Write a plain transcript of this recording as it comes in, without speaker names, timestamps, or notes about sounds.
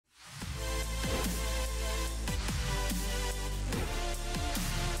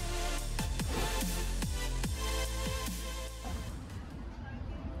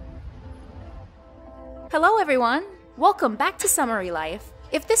Hello everyone! Welcome back to Summery Life.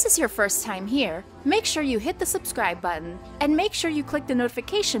 If this is your first time here, make sure you hit the subscribe button and make sure you click the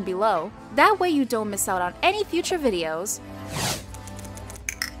notification below. That way you don't miss out on any future videos.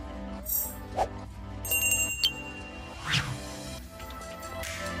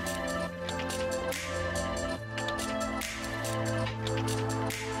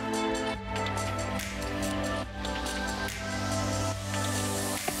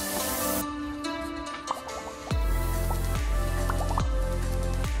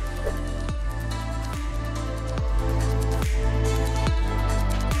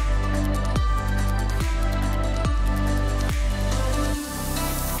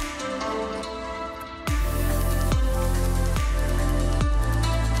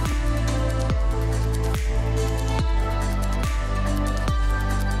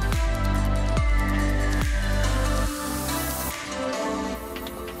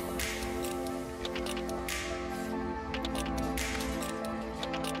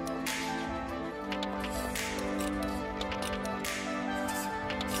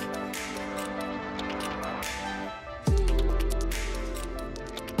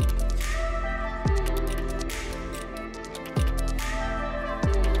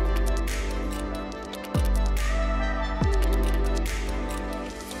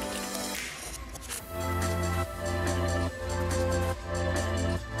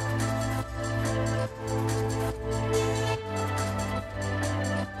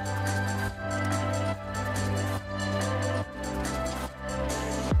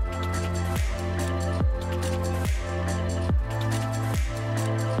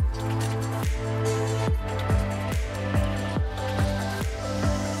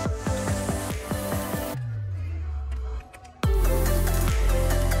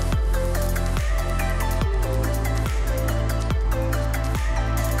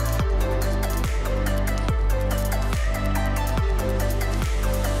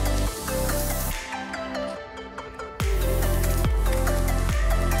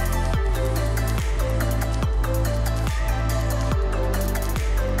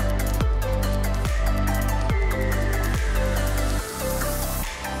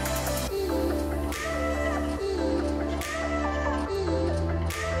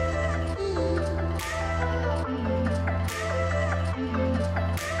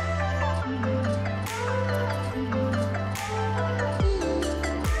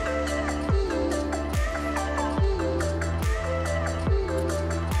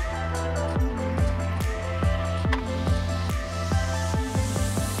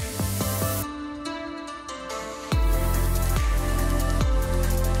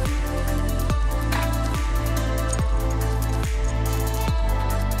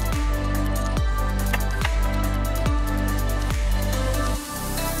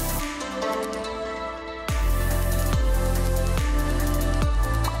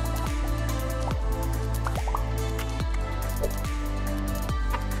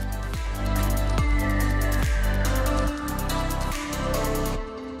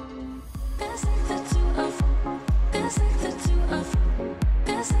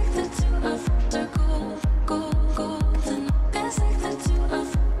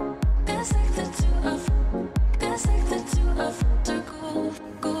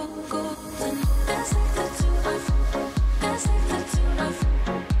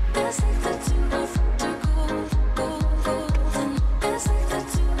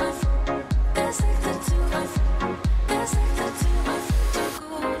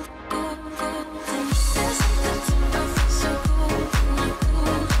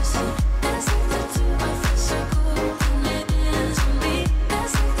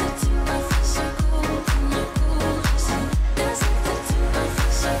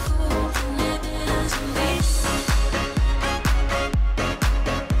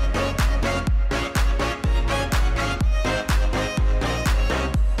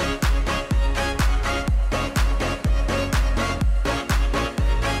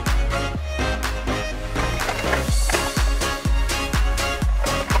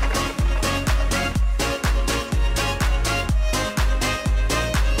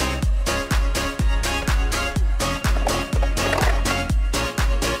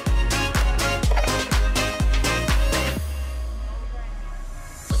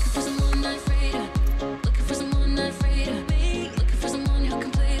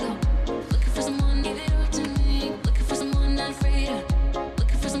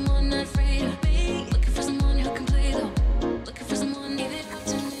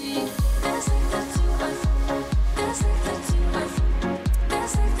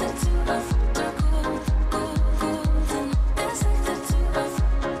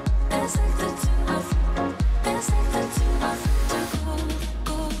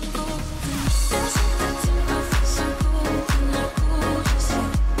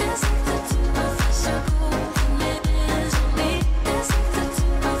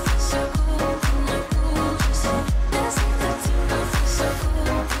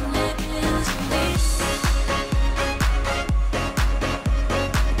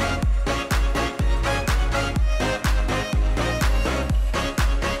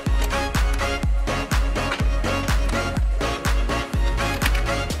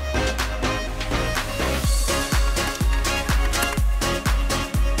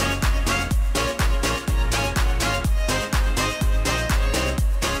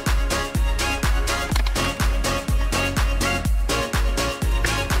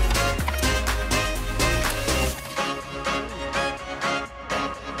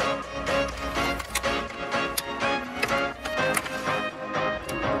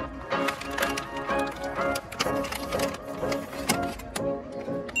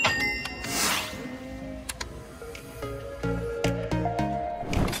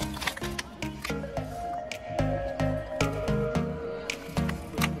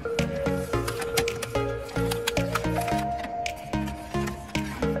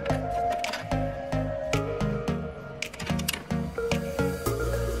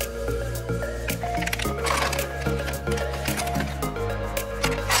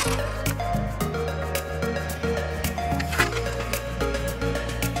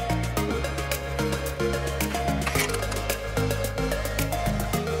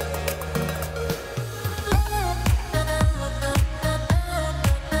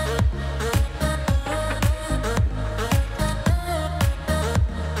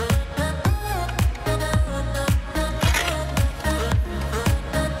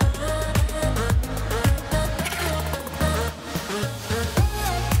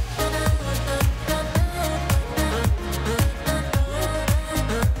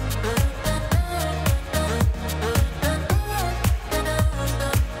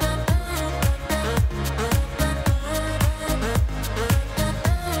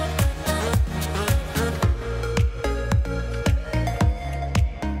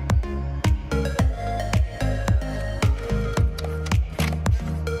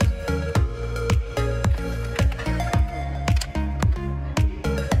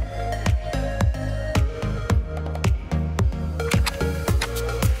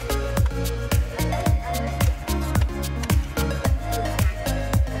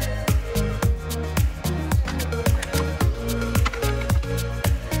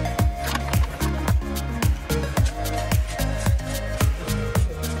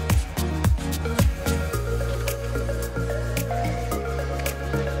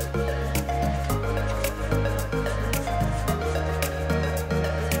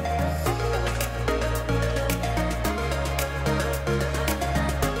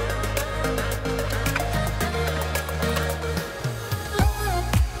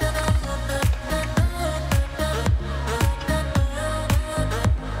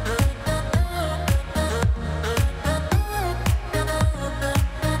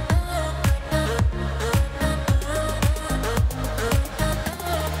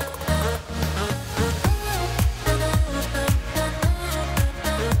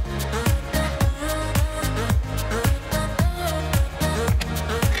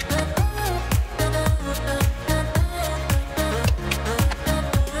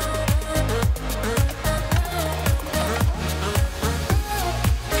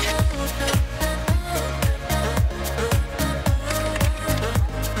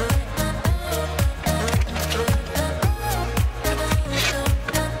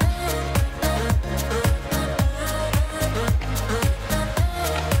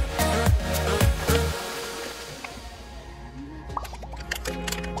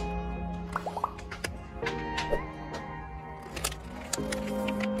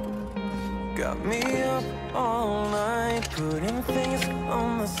 Got me up all night, putting things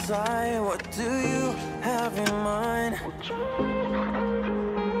on the side. What do you have in mind?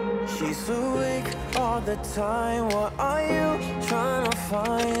 She's awake all the time. What are you trying to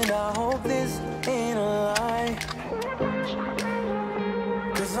find? I hope this ain't a lie,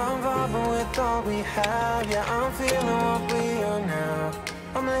 'cause I'm vibing with all we have. Yeah, I'm feeling what we are now.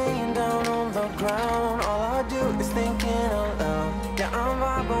 I'm laying down on the ground. All I do is thinking out loud. Yeah, I'm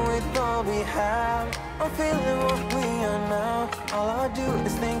vibing with all we have. I'm feeling what we are now. All I do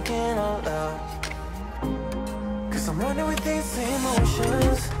is thinking out loud. 'Cause I'm running with these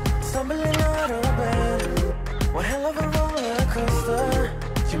emotions, stumbling out of bed. One hell of a roller coaster.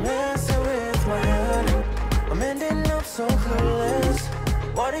 You're messing with my head. I'm ending up so clueless.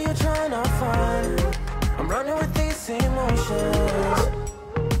 What are you trying to find? I'm running with these emotions.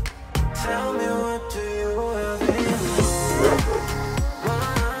 Tell me, what do you have in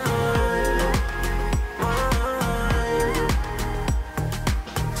mind?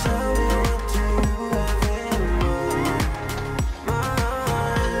 Tell me, what do you have in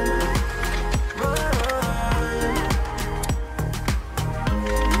mind?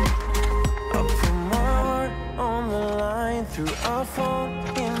 I put my heart on the line through our phone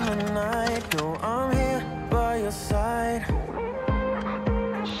in the night. No, I'm here by your side.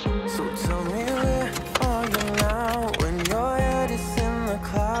 So tell me, where are you now? When your head is in the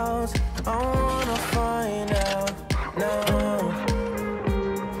clouds, I wanna find out now.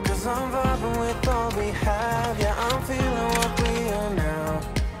 'Cause I'm vibing with all we have. Yeah, I'm feeling what we are now.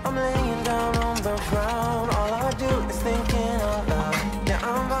 I'm laying down on the ground. All I do is thinking out loud. Yeah,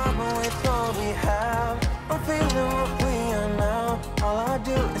 I'm vibing with all we have. I'm feeling what we are now. All I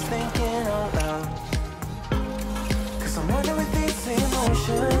do is thinking out loud. 'Cause I'm running with these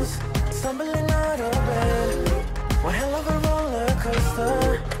emotions, stumbling out of bed. One hell of a roller coaster.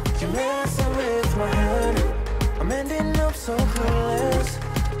 You're messing with my head. I'm ending up so clueless.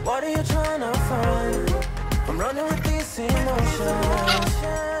 What are you trying to find? I'm running with these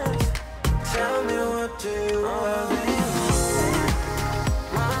emotions. Tell me, what do you have in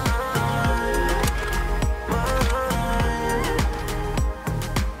mind?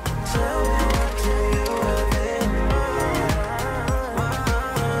 Tell me, what do you have in mind?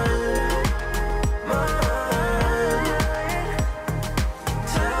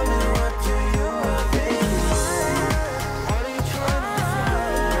 Tell me, what do you have in mind? What are you trying to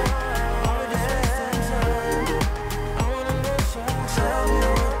find? Are we just wasting time? I wanna know, so tell me.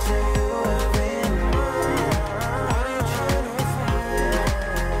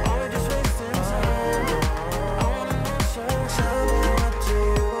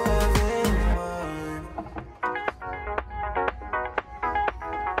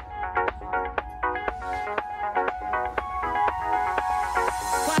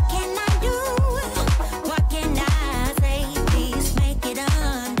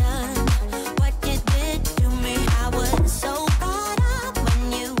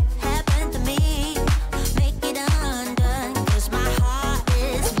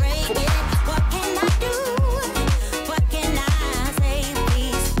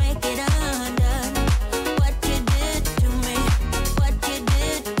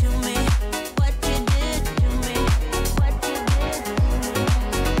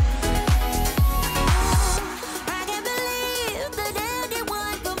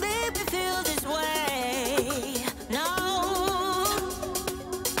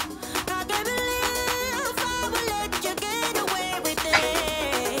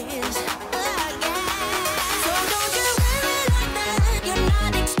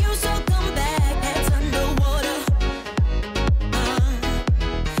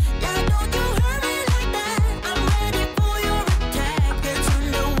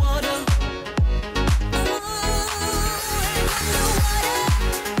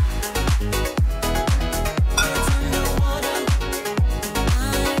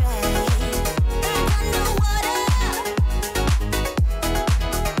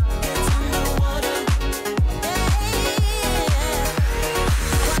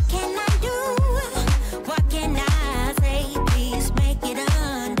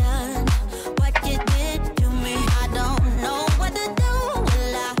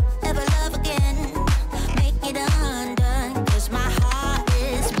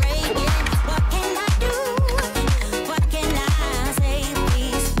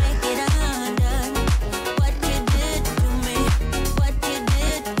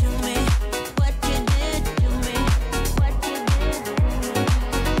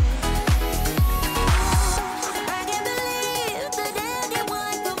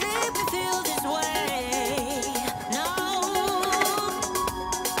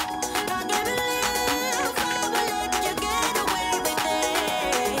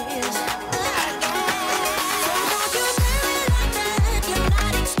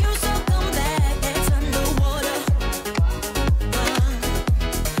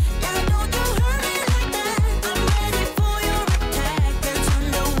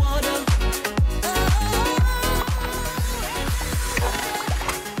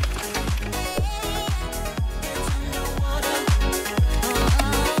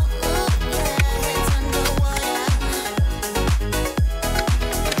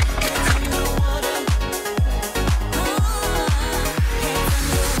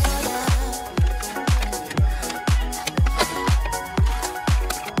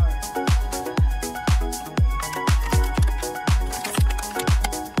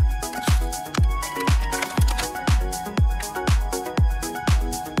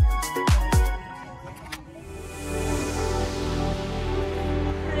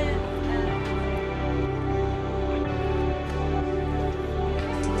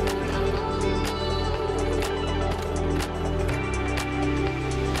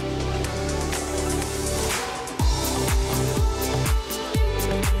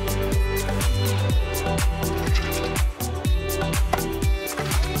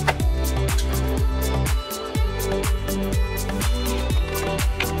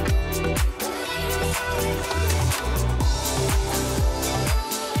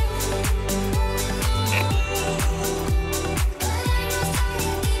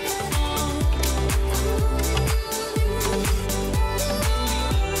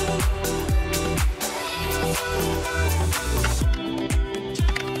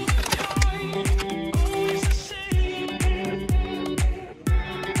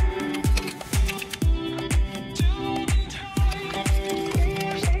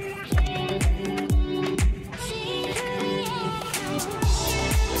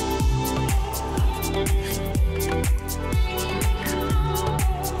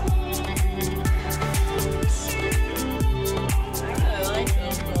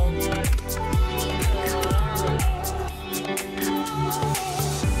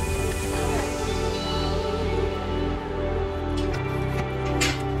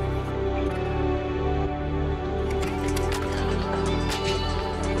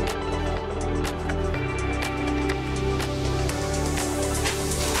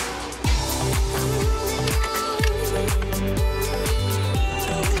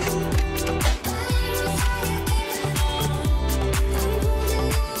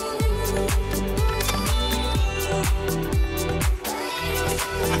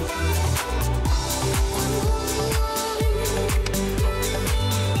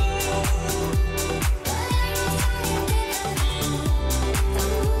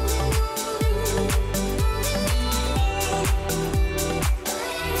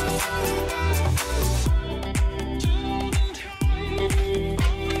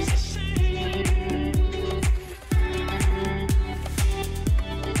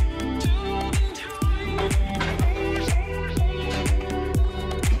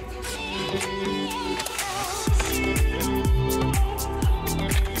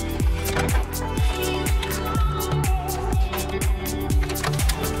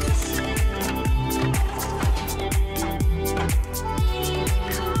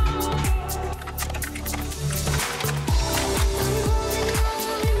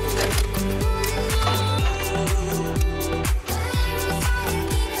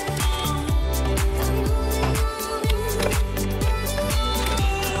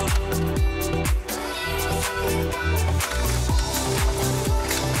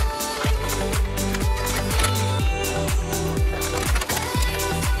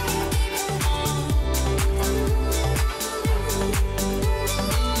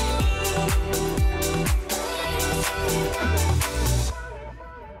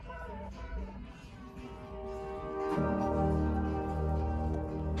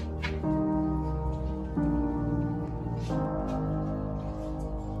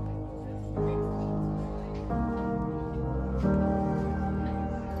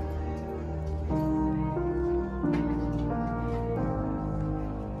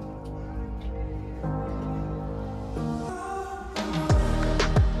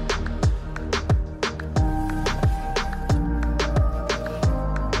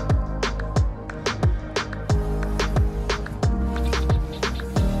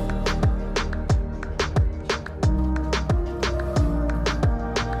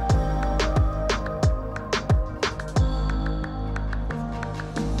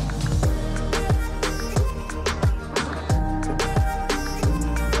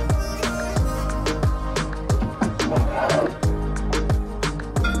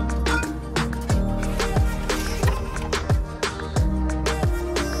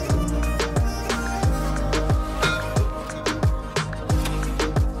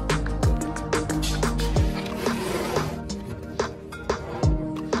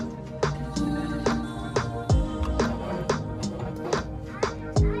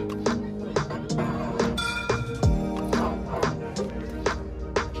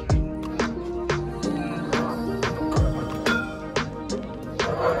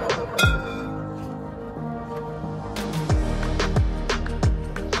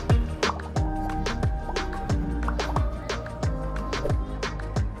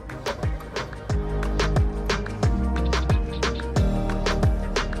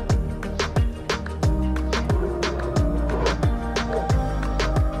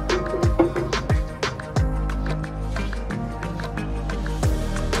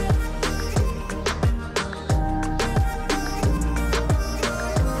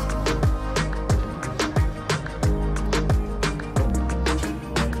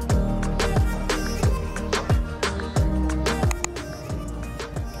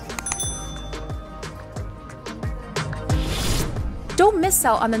 miss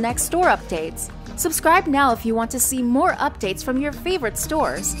out on the next store updates. Subscribe now if you want to see more updates from your favorite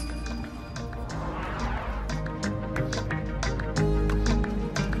stores.